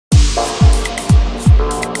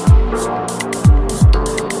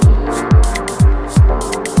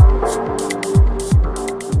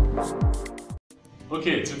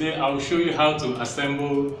today I will show you how to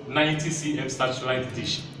assemble 90cm satellite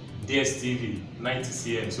dish DStv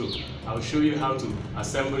 90cm. So I will show you how to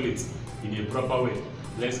assemble it in a proper way.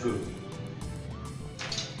 Let's go.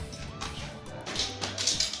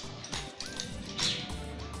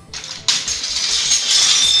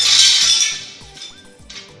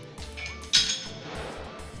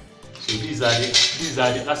 So these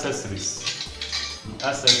are the accessories.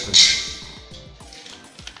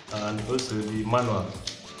 And also the manual.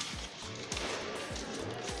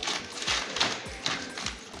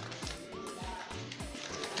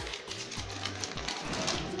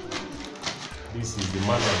 This is the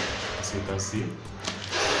manual, as you can see.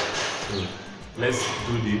 So let's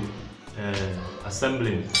do the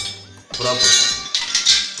assembling proper.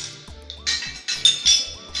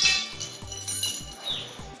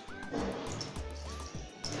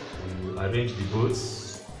 We will arrange the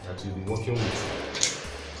bolts that we'll be working with.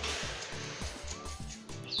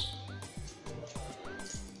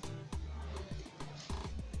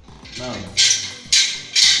 Now,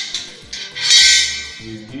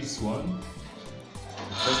 with this one,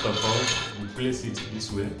 first of all, we place it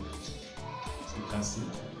this way. So you can see,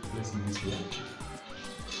 place it this way.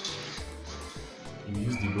 You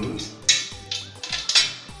use the bolts.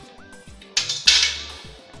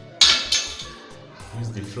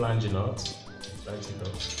 Use the flange nut, tighten it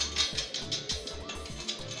up.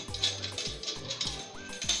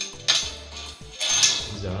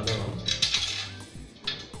 Use another one.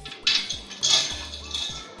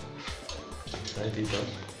 Tighten it up.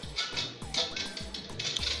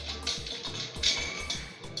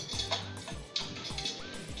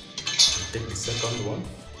 Take the second one,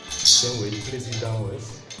 same way, place it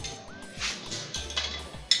downwards.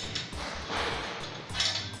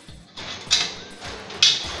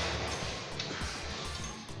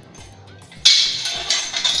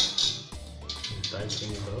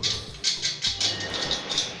 Tighten it up.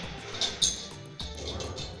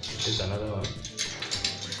 Take another one.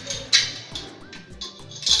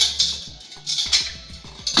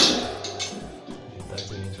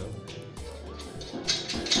 Tighten it up.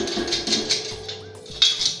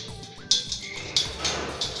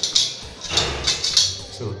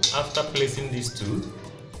 So after placing these two,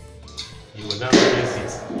 you will now place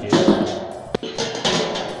it here.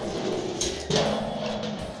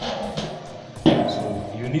 So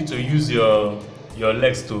you need to use your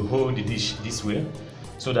legs to hold the dish this way,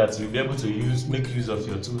 so that you'll be able to make use of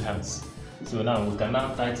your two hands. So now we can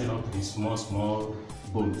now tighten up the small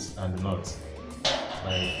bolts and nuts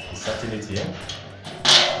by inserting it here.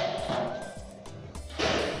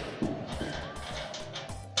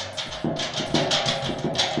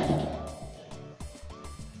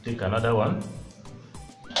 Take another one.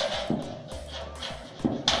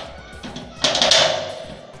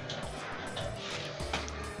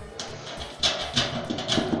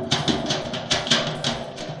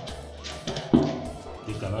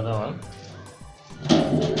 Take another one.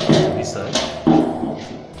 This side.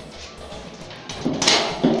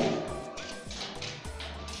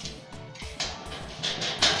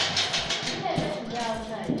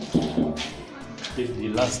 Take the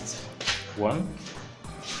last one.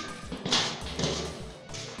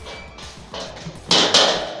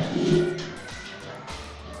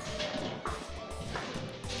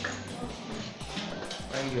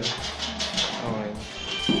 Thank you. Alright.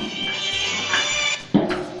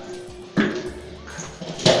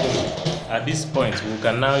 At this point, we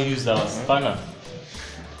can now use our spanner.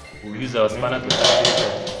 We'll use our spanner to tighten it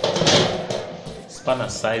up. Spanner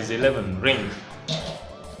size 11 ring.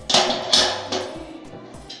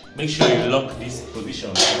 Make sure you lock this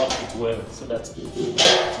position, lock it well so that it's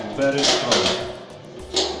very strong.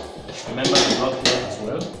 Remember to lock it as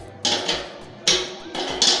well.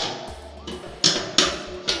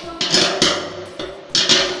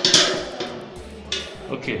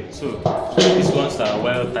 Okay, so these ones are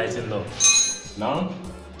well tightened up. Now,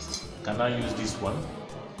 you can now use this one.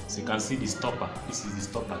 So you can see the stopper. This is the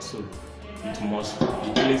stopper, so it must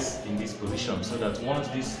be placed in this position so that once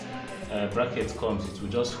this bracket comes, it will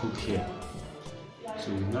just hook here.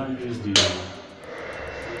 So we now use the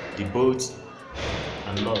bolt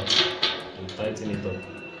and nut to tighten it up.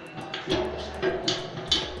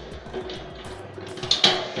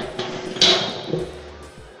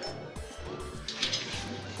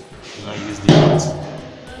 Now use the nut.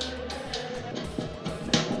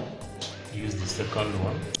 Use the second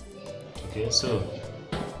one. Okay, so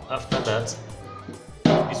after that,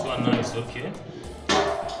 this one now is okay.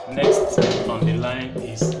 Next on the line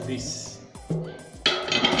is this.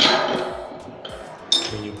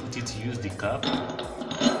 When you put use the cap,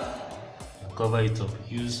 cover it up,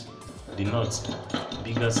 use the nut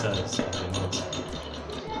bigger size of the nut.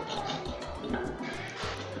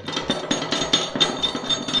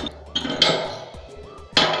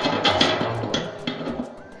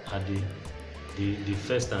 At the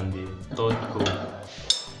first and the third hole.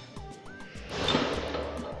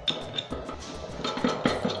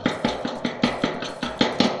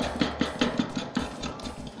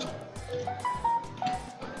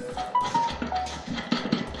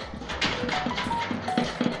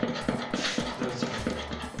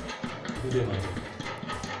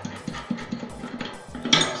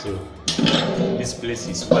 So this place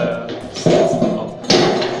is well set up,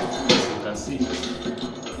 as you can see.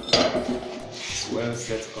 It's well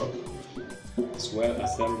set up, it's well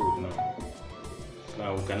assembled now.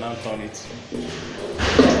 Now we can now turn it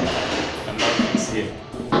and now fix here.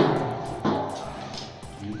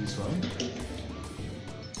 Use this one.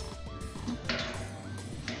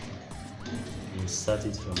 Insert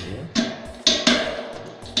it from here.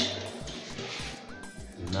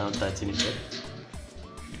 Now tighten it up.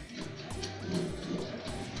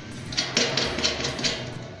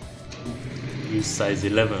 Use size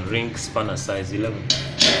 11, ring spanner size 11.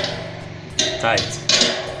 Tight.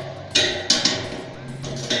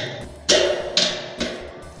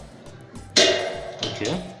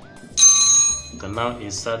 Okay. We can now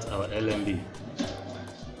insert our LMB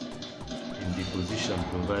in the position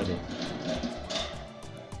provided.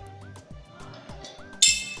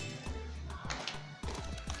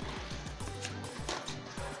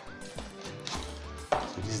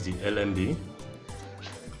 This is the LMB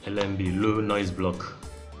low noise block.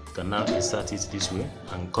 You can now insert it this way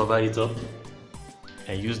and cover it up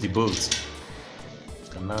and use the bolts.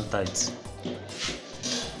 You can now tight.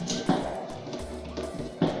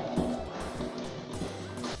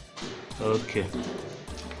 Okay,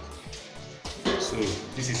 so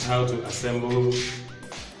this is how to assemble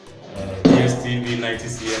DStv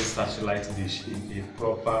 90cm satellite dish in a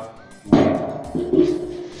proper way.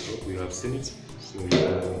 So we have seen it, so you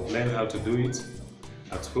can learn how to do it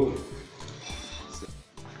at home.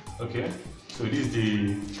 Okay, so this is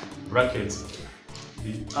the bracket,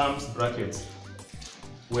 the arms bracket,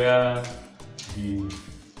 where the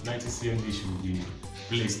 90cm dish will be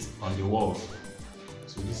placed on the wall.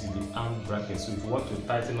 So this is the arm bracket. So if you want to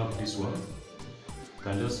tighten up this one, you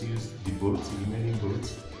can just use the bolt, the remaining bolt,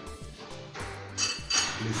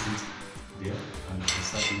 place it there and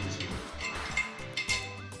insert it this way.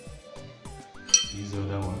 Use the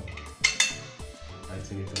other one,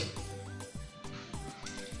 tighten it up.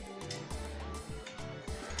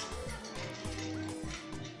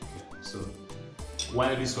 So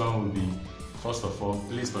while this one will be first of all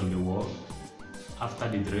placed on the wall, after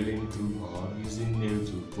the drilling through or using nail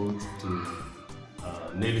to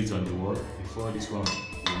nail it on the wall, before this one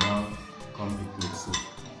will now come in place. So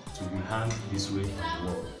to be hung this way on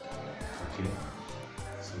the wall. Okay,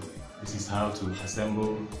 so this is how to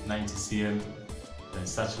assemble 90cm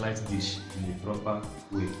satellite dish in a proper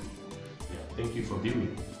way. Yeah, thank you for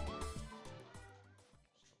viewing.